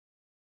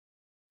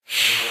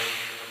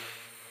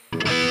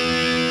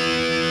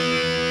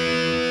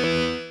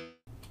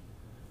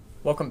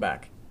Welcome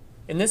back.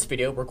 In this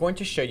video, we're going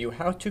to show you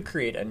how to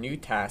create a new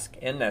task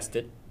and nest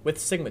it with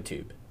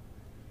SigmaTUBE.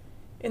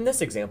 In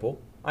this example,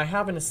 I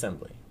have an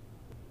assembly.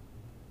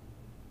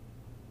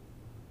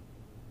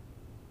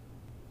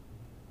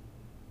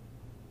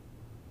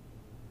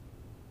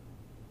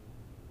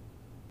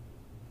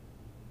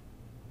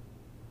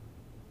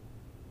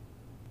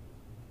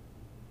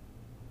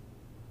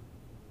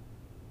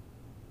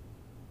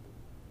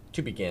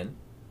 To begin,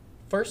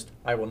 first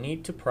I will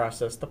need to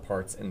process the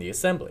parts in the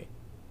assembly.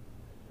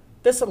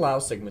 This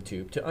allows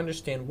SigmaTUBE to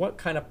understand what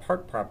kind of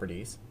part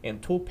properties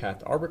and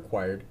toolpath are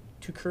required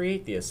to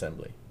create the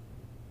assembly.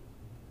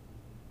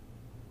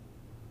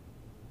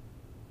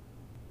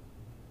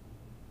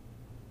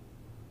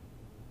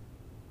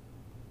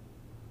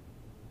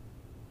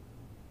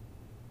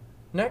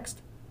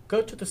 Next,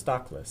 go to the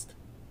stock list.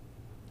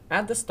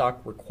 Add the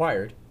stock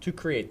required to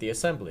create the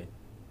assembly.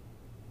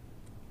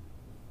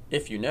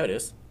 If you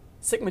notice,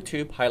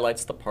 SigmaTUBE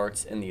highlights the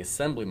parts in the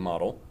assembly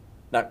model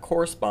that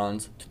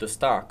corresponds to the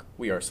stock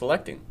we are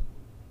selecting.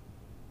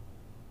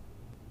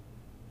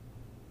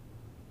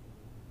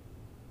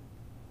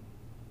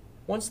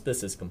 Once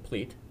this is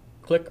complete,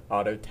 click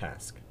Auto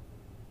Task.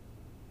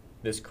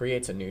 This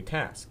creates a new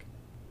task.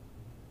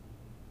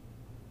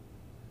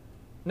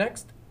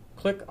 Next,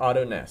 click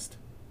Auto Nest,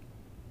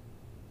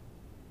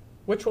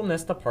 which will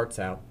nest the parts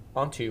out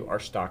onto our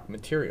stock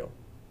material.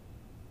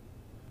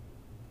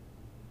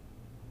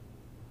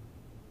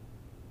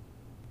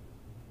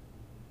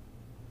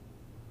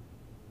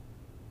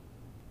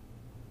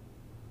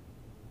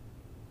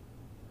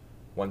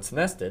 Once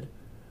nested,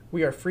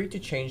 we are free to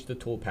change the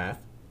toolpath,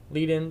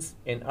 lead-ins,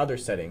 and other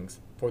settings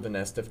for the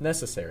nest if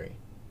necessary.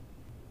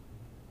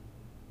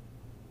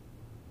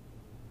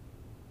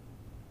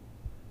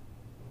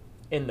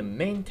 In the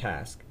main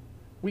task,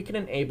 we can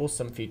enable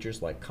some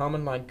features like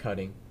common line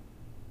cutting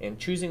and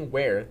choosing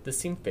where the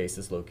seam face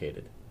is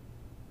located.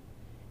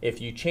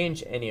 If you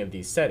change any of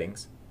these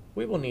settings,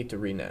 we will need to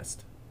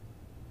re-nest.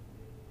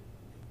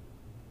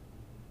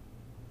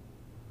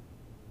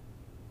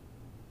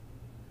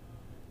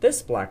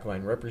 This black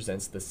line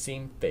represents the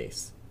seam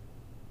face.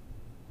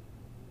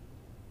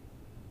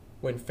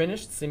 When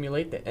finished,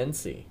 simulate the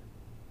NC.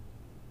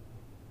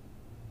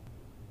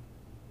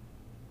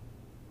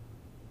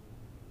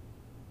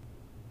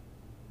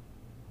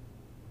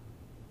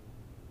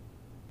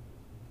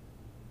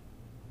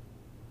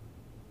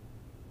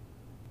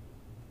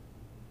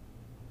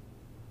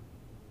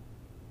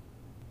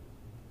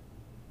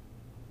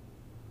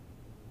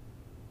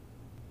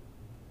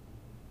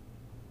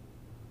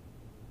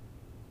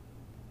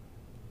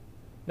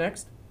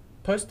 Next,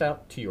 post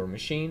out to your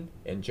machine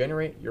and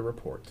generate your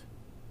report.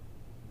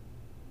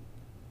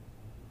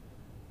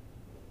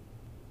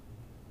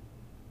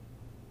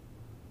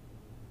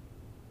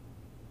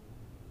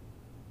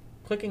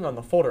 Clicking on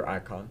the folder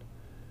icon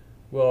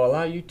will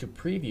allow you to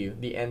preview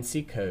the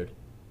NC code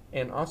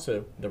and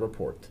also the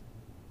report.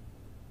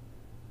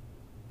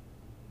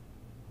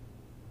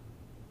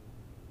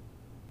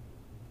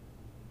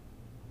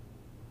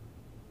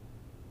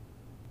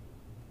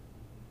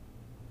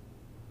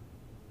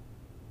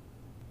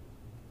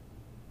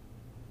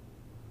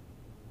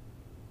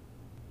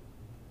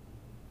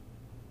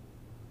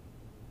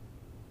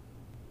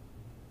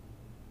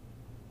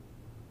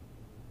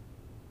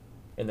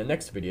 In the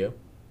next video,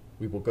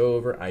 we will go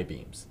over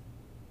I-beams.